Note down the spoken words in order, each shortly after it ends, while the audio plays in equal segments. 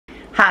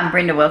Hi, I'm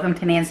Brenda. Welcome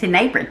to Nancy and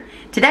Apron.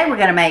 Today we're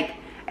going to make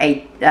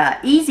a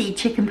easy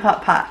chicken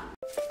pot pie.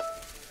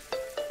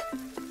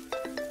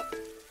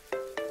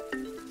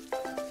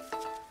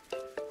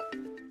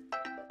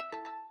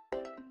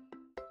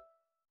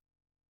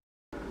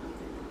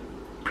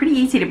 Pretty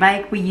easy to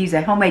make. We use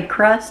a homemade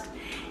crust.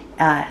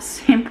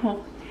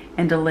 Simple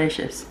and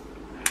delicious.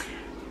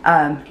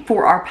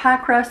 For our pie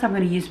crust, I'm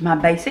going to use my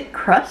basic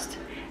crust,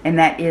 and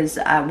that is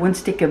 1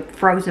 stick of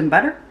frozen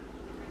butter,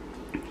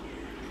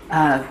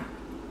 1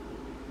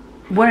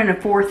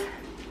 1/4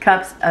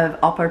 cups of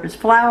all-purpose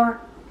flour,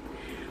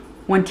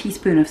 1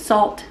 teaspoon of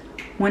salt,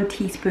 1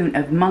 teaspoon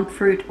of monk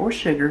fruit or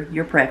sugar,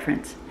 your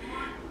preference,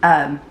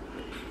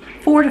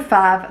 4 to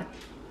 5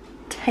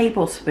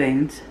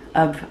 tablespoons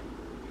of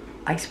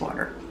ice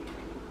water.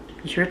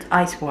 Be sure it's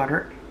ice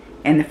water,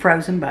 and the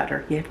frozen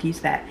butter, you have to use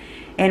that.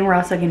 And we're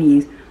also going to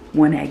use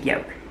 1 egg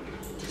yolk.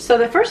 So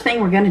the first thing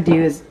we're going to do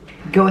is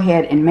go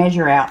ahead and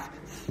measure out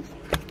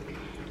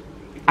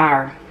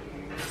our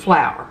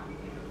flour.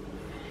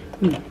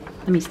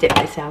 Let me step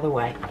this out of the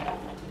way.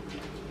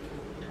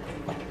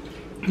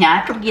 Now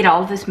after we get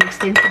all of this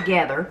mixed in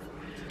together,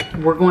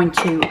 we're going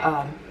to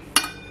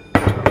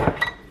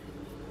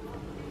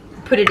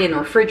put it in the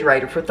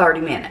refrigerator for 30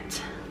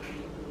 minutes.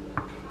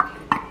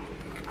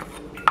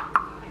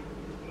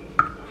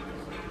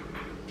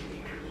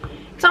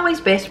 It's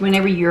always best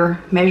whenever you're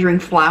measuring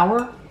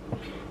flour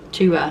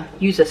to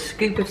use a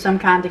scoop of some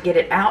kind to get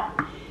it out,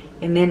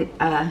 and then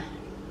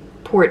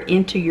pour it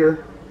into your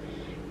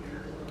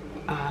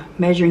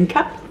measuring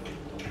cup.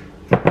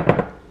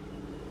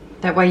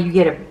 That way you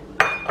get a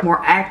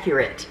more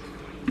accurate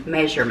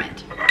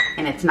measurement,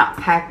 and it's not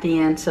packed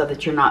in so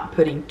that you're not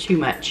putting too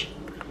much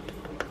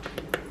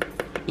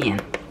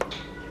in.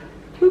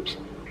 Oops.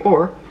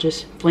 Or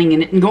just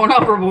flinging it and going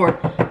overboard.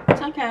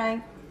 It's okay.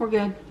 We're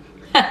good.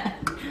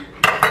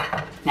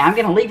 Now I'm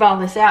going to leave all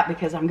this out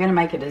because I'm going to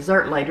make a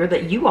dessert later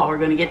that you all are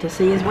going to get to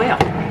see as well.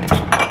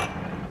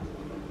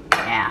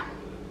 Yeah.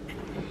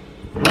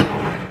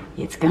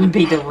 It's going to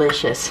be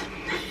delicious.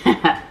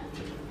 I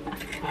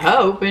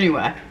hope,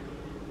 anyway.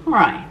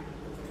 Alright.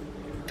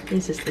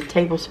 This is the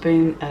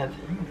tablespoon of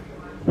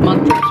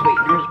monk fruit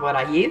sweetener is what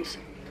I use.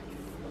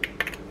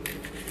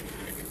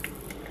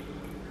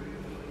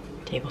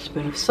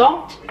 Tablespoon of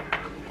salt.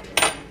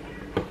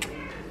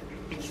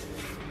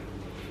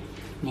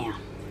 Now,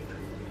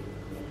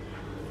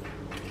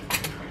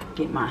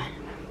 get my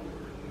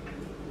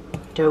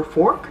dough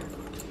fork.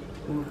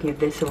 We'll give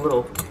this a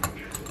little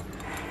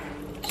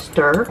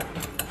stir.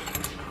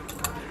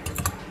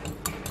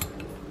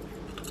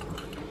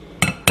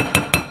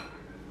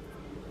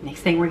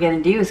 Next thing we're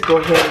going to do is go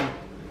ahead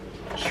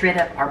and shred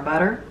up our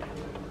butter.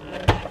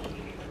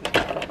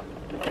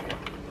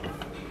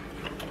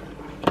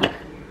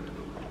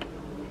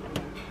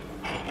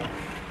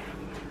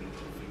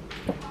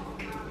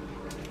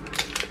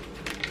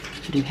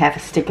 Do half a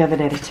stick of it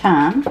at a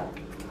time.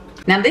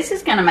 Now this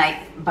is going to make,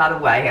 by the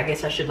way, I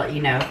guess I should let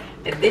you know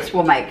that this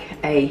will make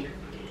a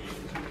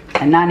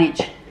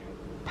 9-inch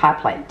pie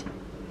plate.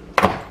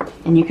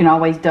 And you can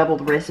always double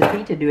the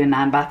recipe to do a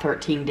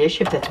 9x13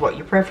 dish if that's what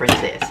your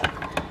preference is.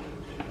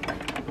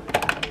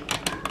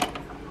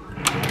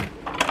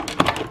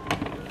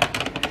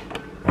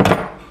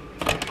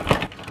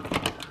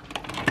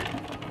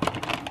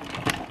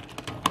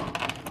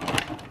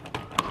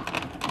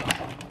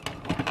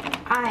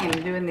 I am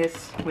doing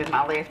this with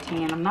my left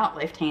hand. I'm not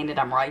left-handed,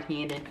 I'm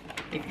right-handed.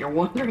 If you're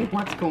wondering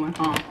what's going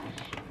on,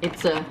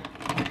 it's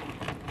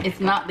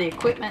not the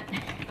equipment,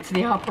 it's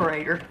the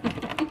operator.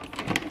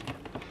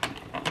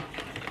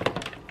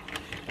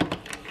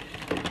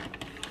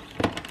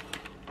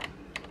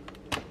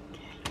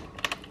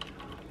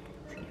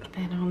 Put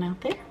that on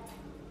out there.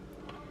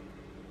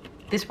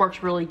 This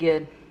works really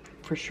good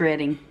for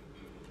shredding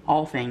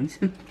all things.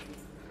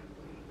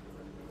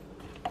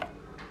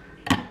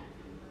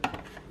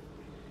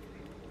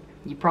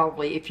 You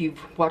probably, if you've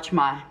watched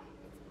my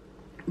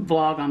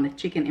vlog on the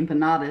chicken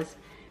empanadas,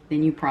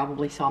 then you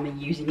probably saw me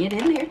using it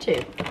in there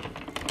too.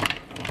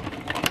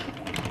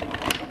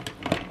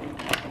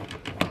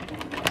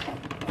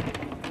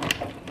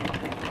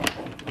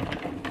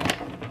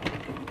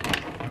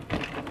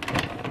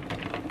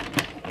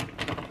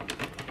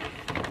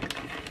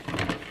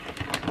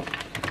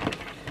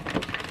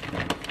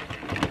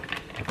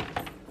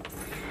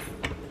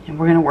 And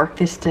we're going to work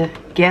this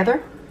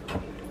together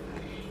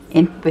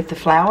in with the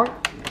flour.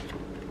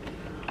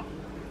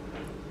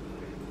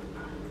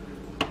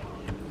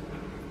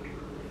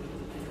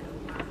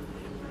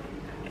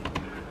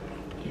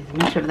 Get as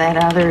much of that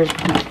out of there as you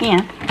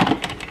can.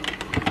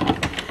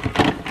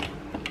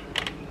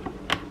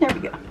 There we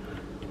go.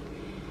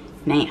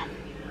 Now,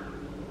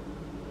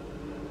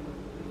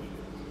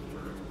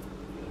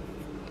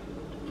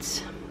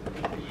 it's a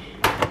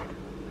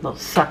little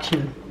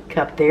suction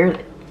cup there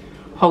that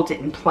holds it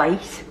in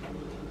place.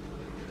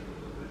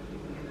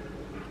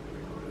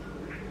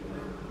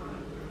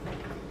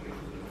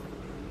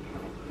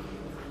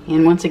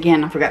 And once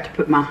again, I forgot to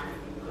put my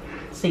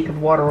sink of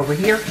water over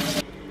here.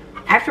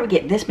 after we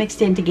get this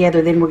mixed in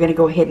together, then we're going to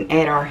go ahead and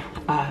add our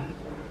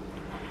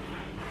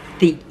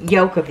the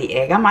yolk of the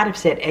egg. I might have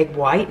said egg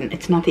white, and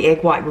it's not the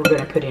egg white we're going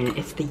to put in it,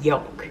 it's the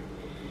yolk.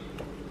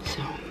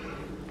 So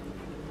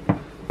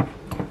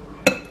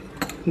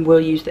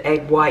we'll use the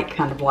egg white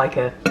kind of like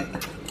a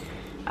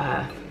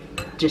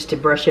just to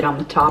brush it on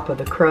the top of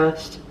the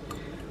crust,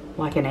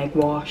 like an egg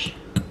wash.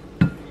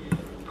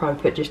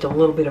 Probably put just a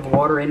little bit of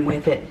water in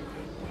with it.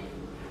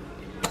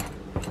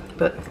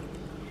 But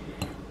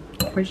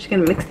we're just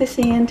going to mix this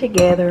in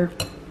together.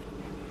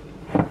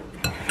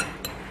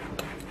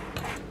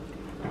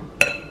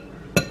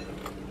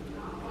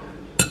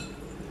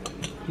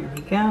 Here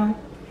we go.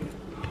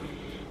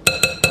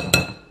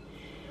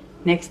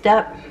 Next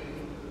up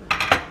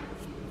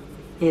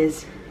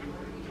is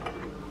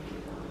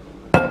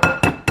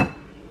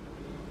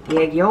the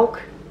egg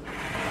yolk.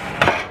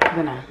 I'm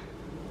going to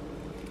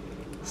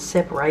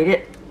separate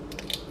it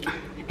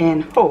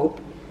and hope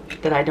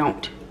that I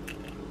don't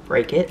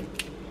break it.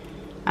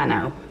 I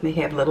know they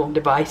have little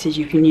devices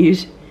you can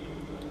use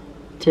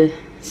to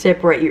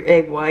separate your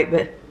egg white,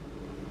 but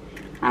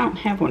I don't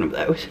have one of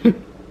those.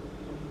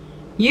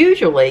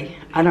 Usually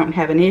I don't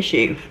have an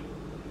issue.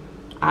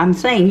 I'm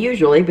saying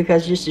usually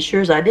because just as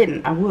sure as I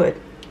didn't, I would.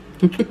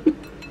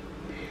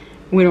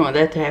 We don't want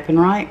that to happen,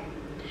 right?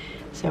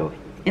 So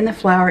in the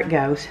flour it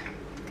goes.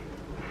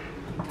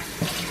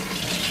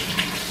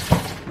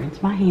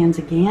 Rinse my hands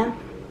again.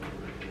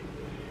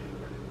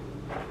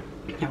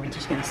 Now we're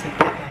just going to set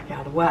that back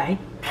out of the way.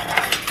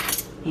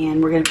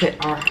 And we're going to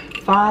put our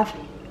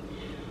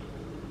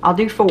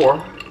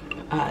 4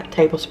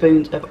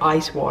 tablespoons of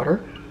ice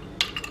water.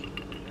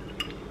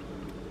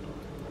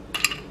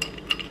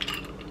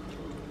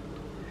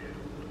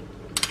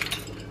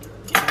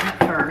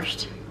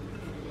 First.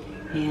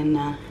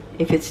 And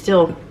if it's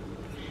still,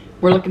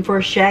 we're looking for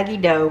a shaggy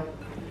dough.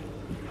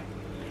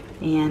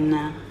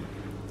 And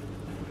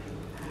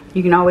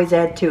you can always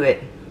add to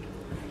it.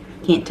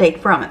 Can't take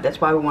from it.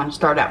 That's why we want to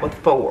start out with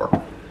 4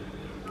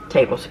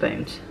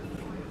 tablespoons.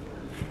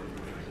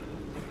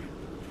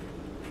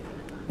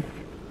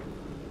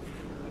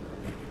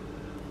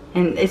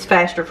 And it's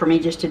faster for me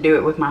just to do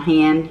it with my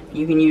hand.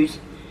 You can use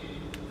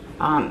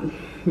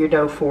your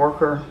dough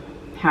fork or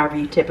however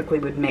you typically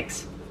would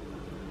mix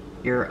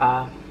your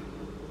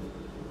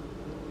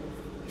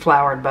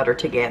flour and butter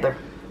together.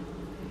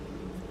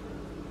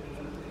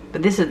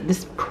 But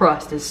this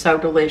crust is so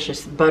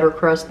delicious. Butter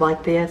crust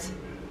like this.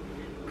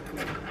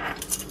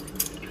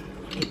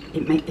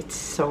 It's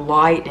so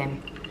light,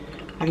 and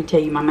I can tell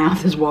you my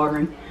mouth is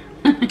watering.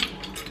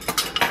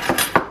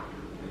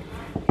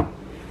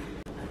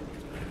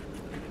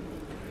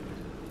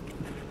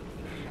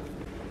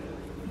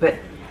 But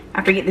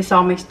after I get this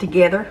all mixed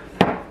together,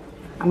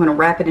 I'm going to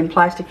wrap it in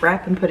plastic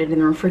wrap and put it in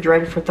the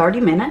refrigerator for 30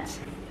 minutes.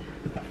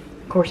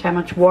 Of course, how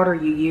much water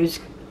you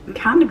use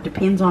kind of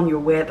depends on your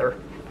weather.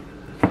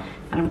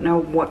 I don't know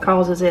what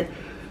causes it.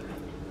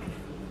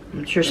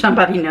 I'm sure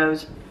somebody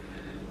knows,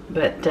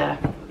 but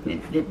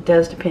it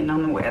does depend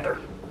on the weather.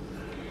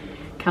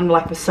 Kind of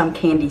like with some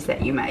candies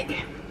that you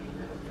make.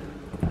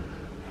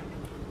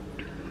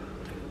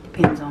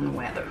 Depends on the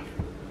weather.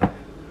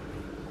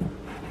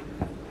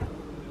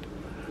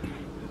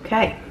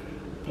 Okay,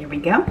 there we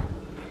go.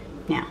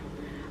 Now,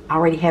 I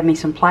already have me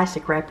some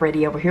plastic wrap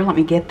ready over here. Let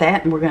me get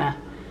that, and we're going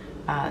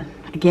to,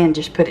 again,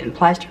 just put it in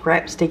plastic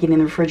wrap, stick it in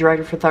the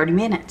refrigerator for 30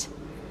 minutes.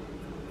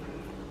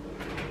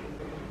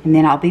 And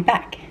then I'll be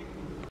back.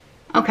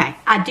 Okay,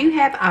 I do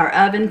have our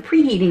oven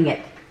preheating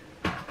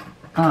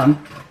at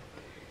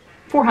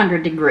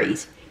 400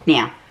 degrees.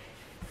 Now,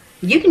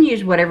 you can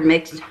use whatever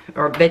mix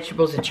or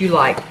vegetables that you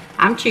like.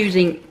 I'm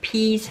choosing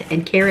peas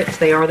and carrots.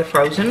 They are the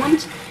frozen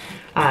ones.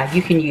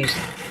 You can use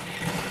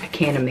a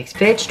can of mixed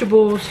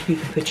vegetables. You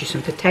can put you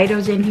some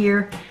potatoes in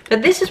here.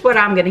 But this is what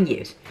I'm going to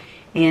use.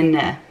 And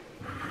I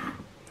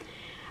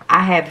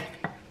have,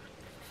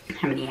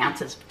 how many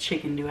ounces of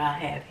chicken do I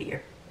have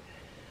here?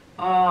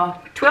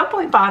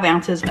 12.5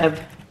 ounces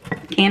of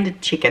canned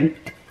chicken.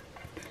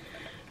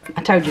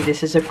 I told you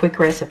this is a quick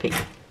recipe.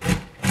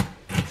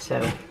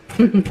 So,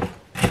 and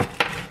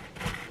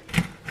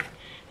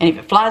if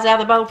it flies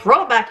out of the bowl,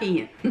 throw it back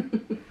in.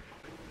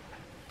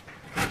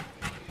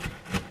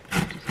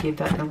 Just give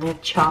that a little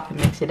chop and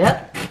mix it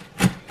up.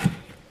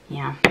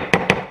 Yeah.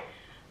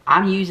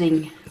 I'm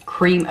using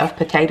cream of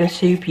potato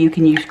soup. You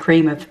can use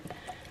cream of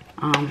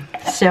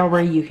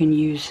celery. You can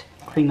use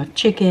cream of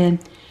chicken.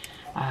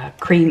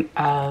 Cream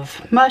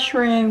of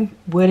mushroom,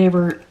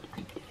 whatever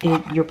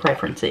your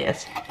preference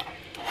is.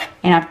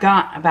 And I've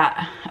got about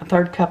a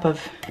 1/3 cup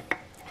of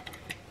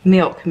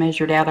milk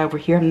measured out over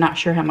here. I'm not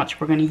sure how much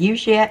we're going to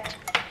use yet,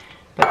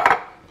 but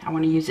I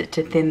want to use it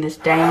to thin this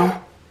down.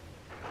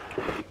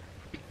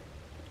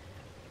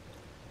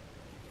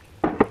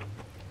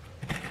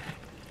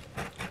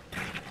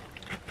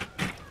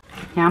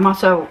 Now I'm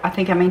also, I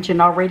think I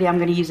mentioned already, I'm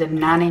going to use a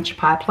 9-inch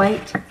pie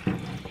plate,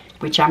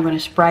 which I'm going to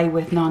spray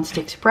with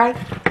nonstick spray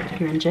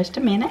here in just a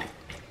minute.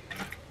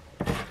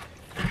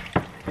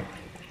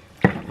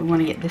 We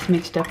want to get this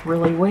mixed up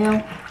really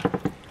well.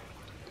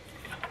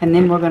 And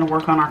then we're going to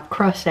work on our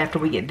crust after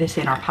we get this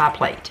in our pie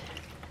plate.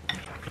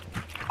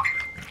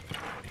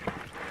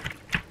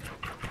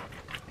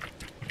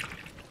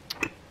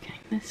 Okay,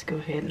 let's go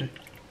ahead and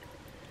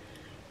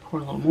pour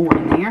a little more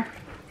in there.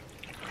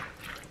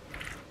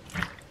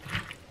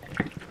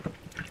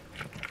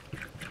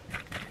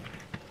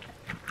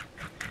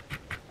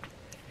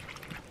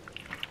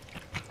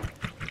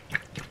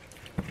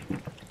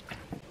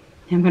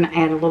 I'm going to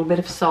add a little bit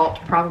of salt,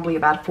 probably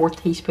about a 1/4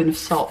 teaspoon of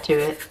salt to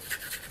it.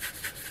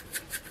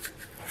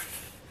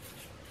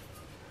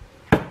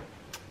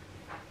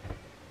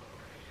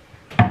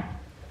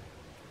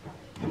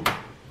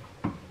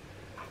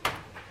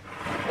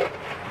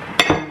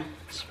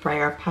 Spray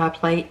our pie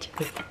plate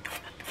with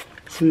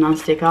some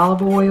nonstick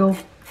olive oil.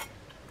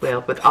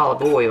 Well, with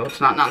olive oil, it's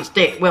not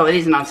nonstick. Well, it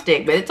is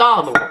nonstick, but it's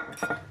olive oil.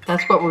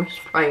 That's what we're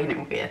spraying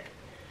it with.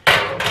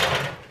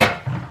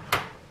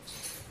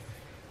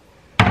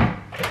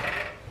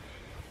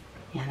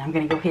 And I'm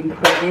going to go ahead and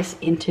pour this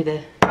into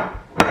the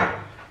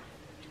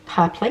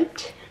pie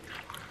plate.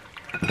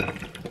 And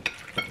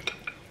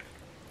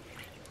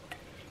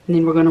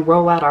then we're going to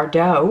roll out our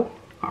dough,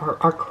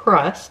 our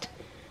crust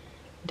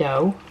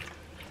dough.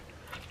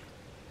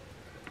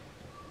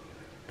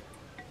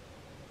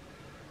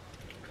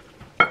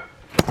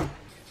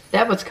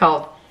 That was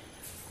called,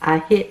 I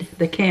hit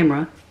the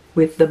camera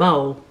with the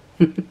bowl.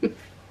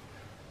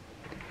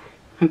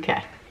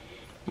 Okay,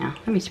 now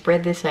let me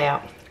spread this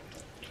out.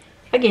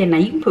 Again, now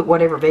you can put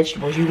whatever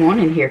vegetables you want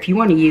in here. If you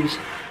want to use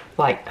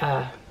like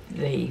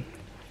the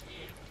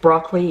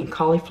broccoli and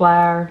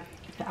cauliflower,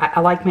 I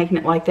like making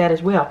it like that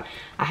as well.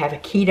 I have a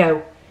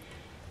keto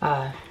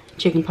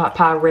chicken pot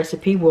pie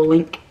recipe. We'll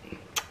link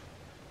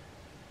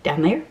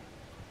down there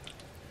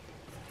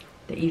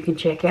that you can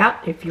check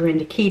out if you're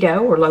into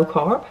keto or low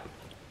carb.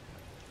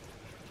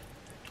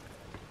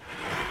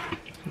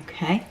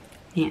 Okay,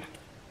 yeah.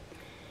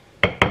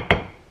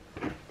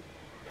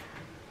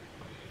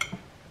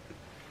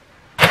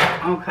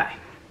 Okay.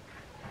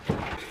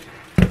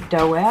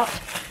 Dough out.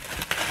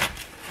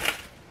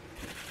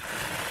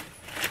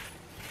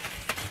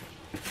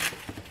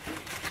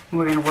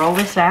 We're going to roll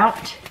this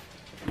out.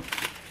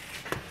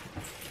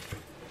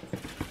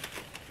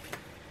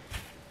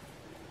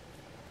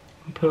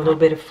 Put a little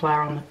bit of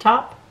flour on the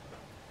top.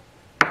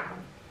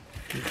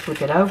 And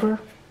flip it over.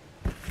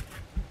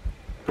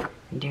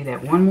 And do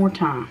that one more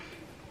time.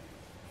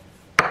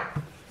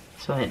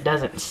 So that it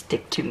doesn't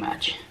stick too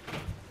much.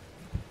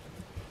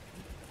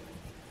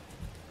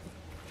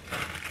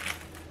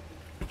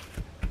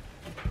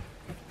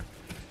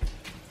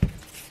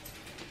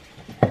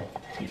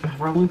 Get my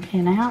rolling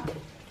pin out. A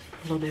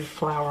little bit of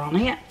flour on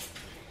it.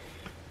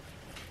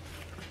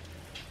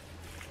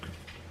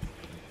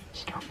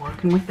 Start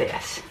working with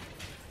this.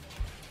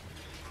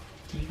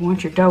 You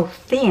want your dough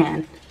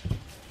thin,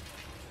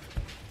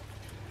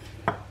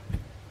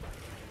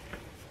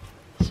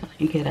 so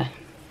you gotta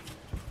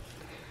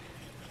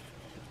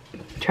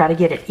try to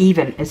get it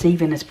even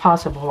as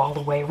possible all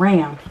the way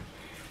around,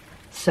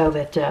 so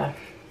that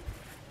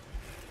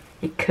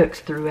it cooks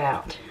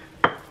throughout.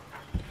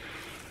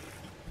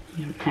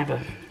 You don't have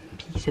a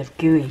piece of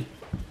gooey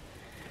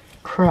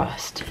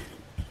crust.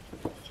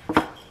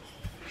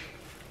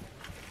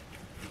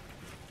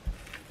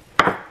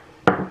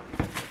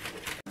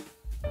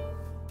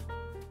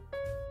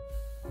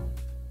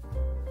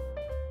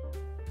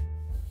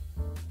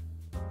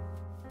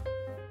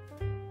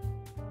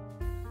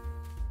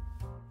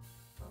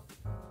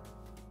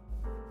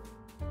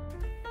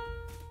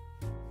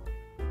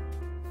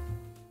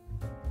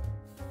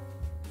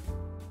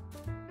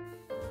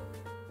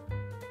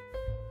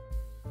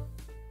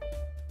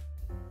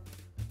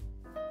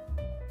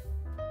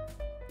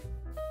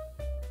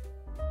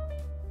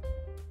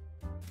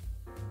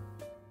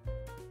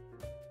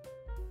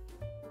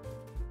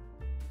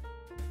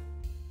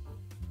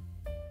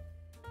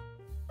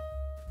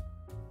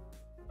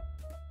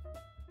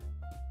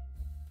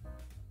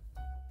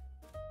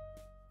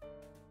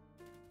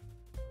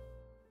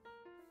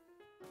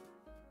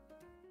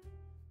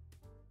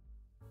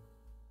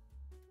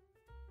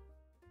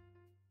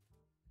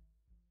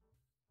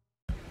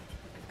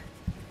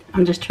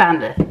 I'm just trying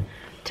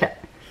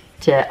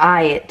to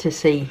eye it to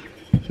see,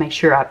 make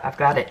sure I've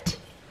got it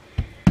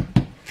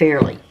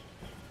fairly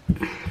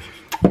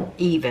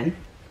even.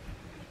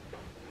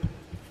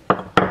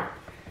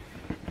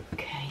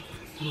 Okay,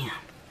 now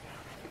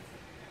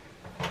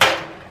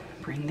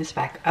bring this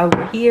back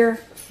over here,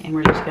 and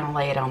we're just going to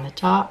lay it on the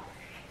top,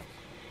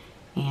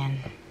 and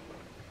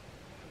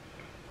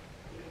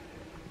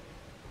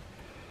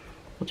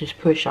we'll just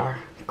push our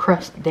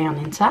crust down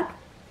inside.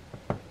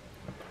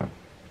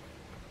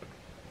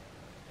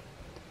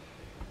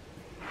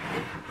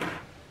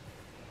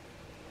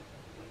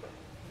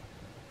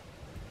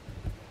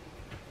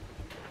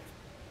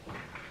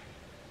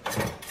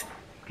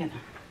 Gonna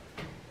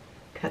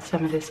cut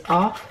some of this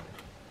off.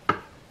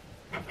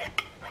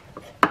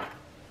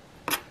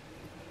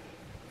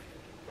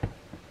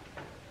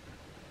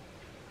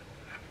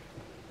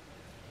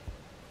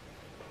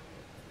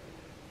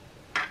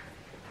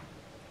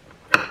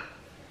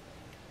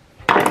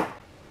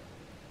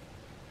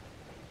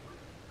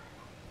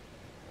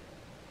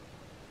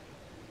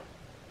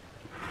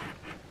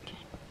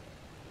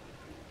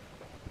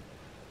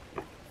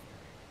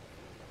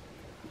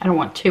 I don't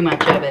want too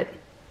much of it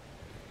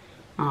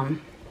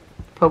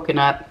poking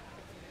up,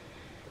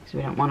 because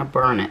we don't want to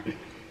burn it.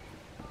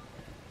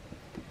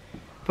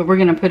 But we're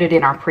going to put it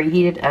in our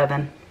preheated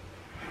oven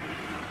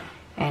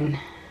and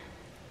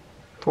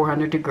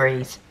 400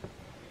 degrees.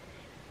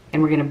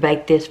 And we're going to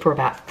bake this for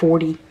about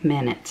 40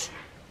 minutes.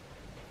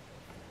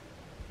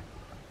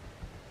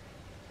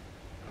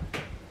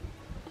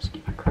 Just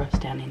get my crust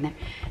down in there.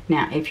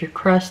 Now, if your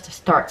crust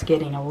starts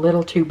getting a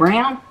little too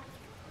brown,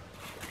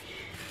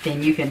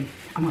 then you can,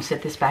 I'm going to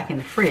set this back in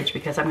the fridge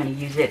because I'm going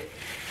to use it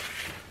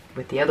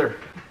with the other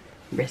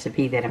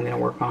recipe that I'm going to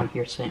work on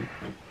here soon.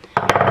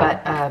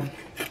 But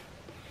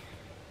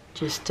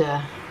just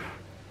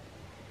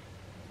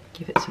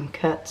give it some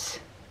cuts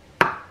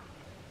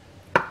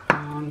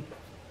on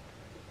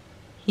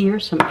here,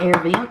 some air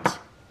vents.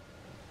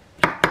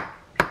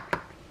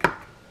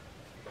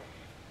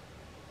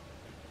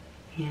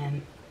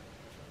 And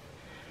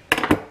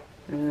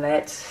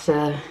let's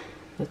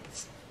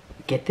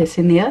get this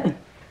in the oven.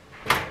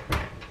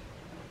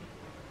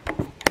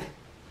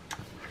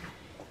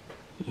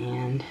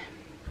 And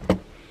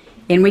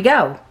in we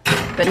go.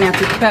 But now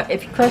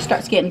if your crust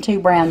starts getting too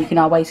brown, you can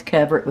always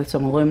cover it with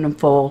some aluminum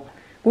foil.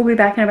 We'll be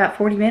back in about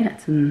 40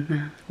 minutes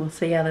and we'll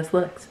see how this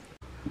looks.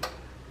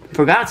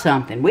 Forgot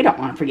something. We don't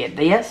want to forget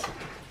this.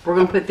 We're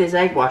going to put this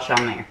egg wash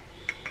on there.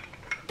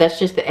 That's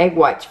just the egg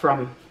whites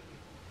from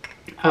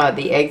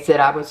the eggs that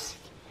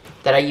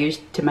I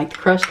used to make the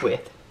crust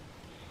with.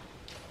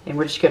 And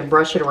we're just going to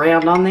brush it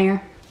around on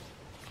there.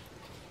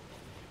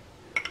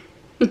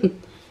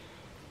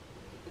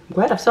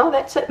 Glad I saw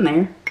that sitting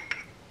there.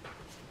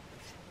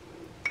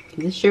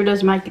 This sure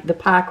does make the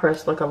pie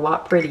crust look a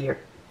lot prettier.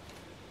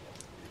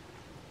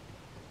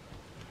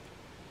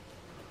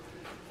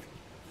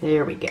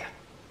 There we go.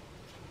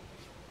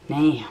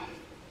 Now,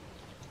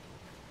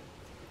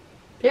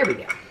 there we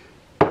go.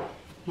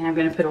 And I'm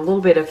going to put a little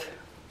bit of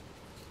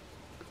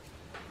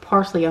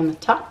parsley on the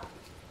top.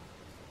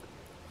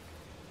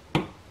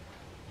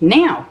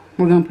 Now,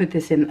 we're going to put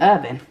this in the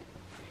oven.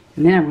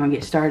 And then I'm going to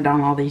get started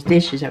on all these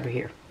dishes over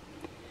here.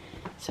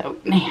 So,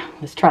 now,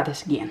 let's try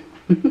this again.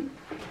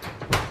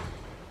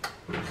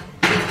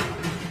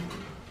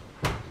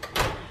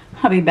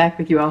 I'll be back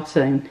with you all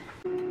soon.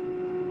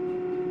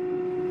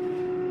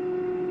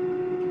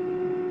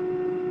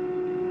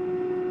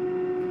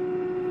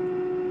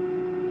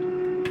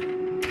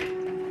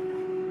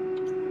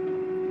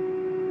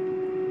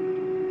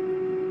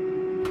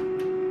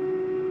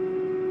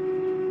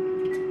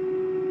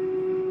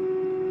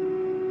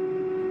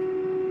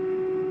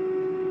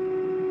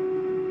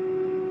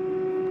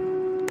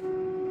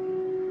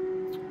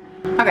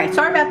 Okay,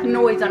 sorry about the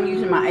noise. I'm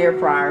using my air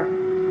fryer.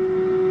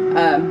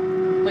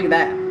 Look at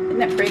that. Isn't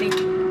that pretty?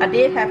 I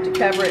did have to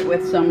cover it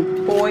with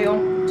some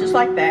foil, just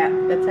like that.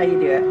 That's how you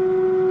do it.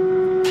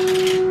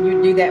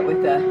 You do that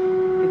with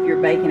if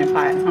you're baking a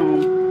pie at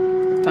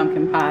home,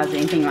 pumpkin pies,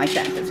 anything like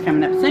that that's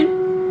coming up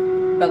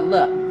soon. But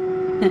look,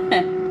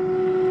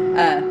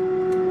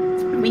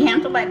 we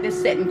have to let this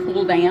sit and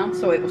cool down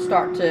so it will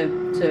start to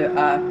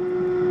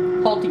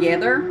pull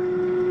together.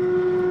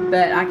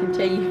 But I can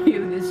tell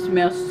you, this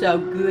smells so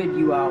good,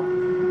 you all.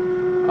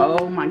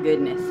 Oh my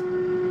goodness.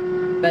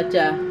 But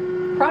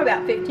probably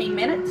about 15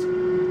 minutes.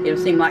 It'll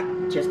seem like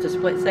just a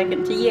split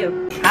second to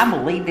you. I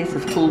believe this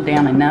has cooled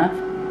down enough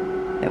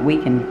that we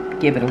can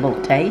give it a little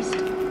taste.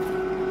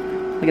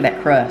 Look at that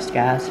crust,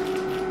 guys.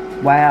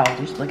 Wow,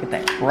 just look at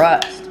that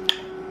crust.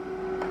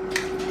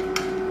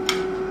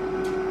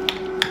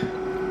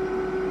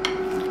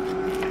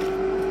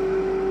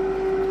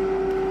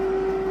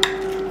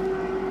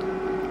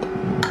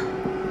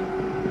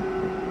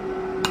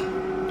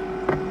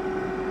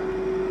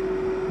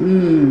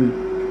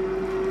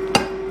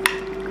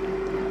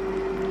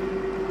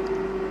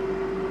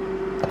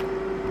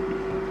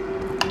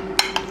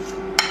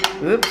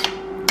 Oops,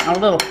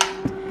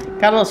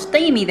 got a little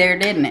steamy there,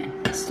 didn't it?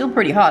 It's still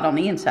pretty hot on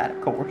the inside, of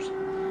course.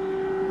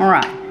 All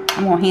right,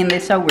 I'm gonna hand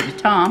this over to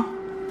Tom.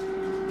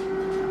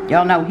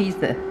 Y'all know he's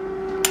the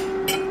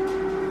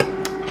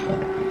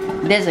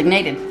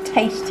designated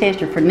taste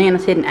tester for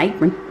Nana's Hidden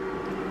Apron.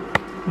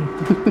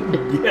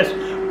 Yes,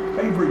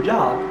 favorite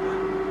job.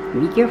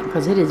 Be careful,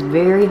 because it is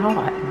very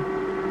hot.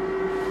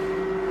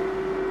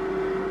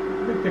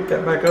 Pick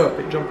that back up.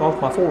 It jumped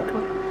off my fork.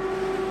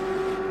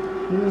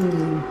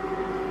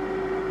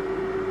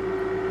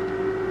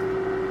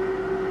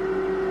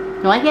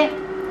 You like it?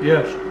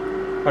 Yes,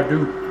 I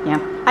do. Yeah.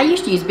 I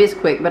used to use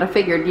Bisquick, but I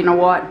figured, you know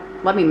what?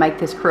 Let me make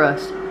this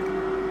crust.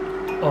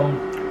 I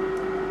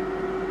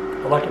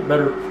like it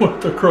better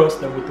with the crust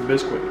than with the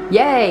Bisquick.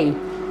 Yay!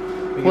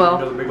 Well,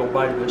 another big old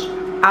bite of this.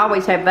 I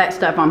always have that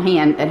stuff on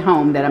hand at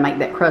home that I make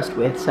that crust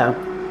with. So,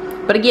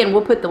 but again,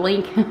 we'll put the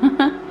link.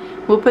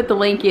 We'll put the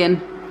link in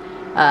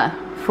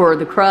for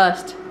the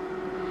crust,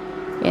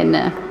 and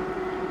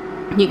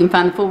you can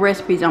find the full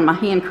recipes on my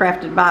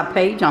Handcrafted by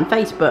page on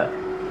Facebook.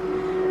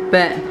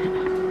 But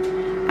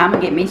I'm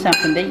gonna get me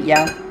something to eat,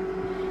 y'all.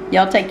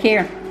 Y'all take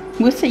care.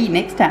 We'll see you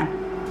next time.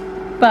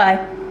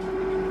 Bye.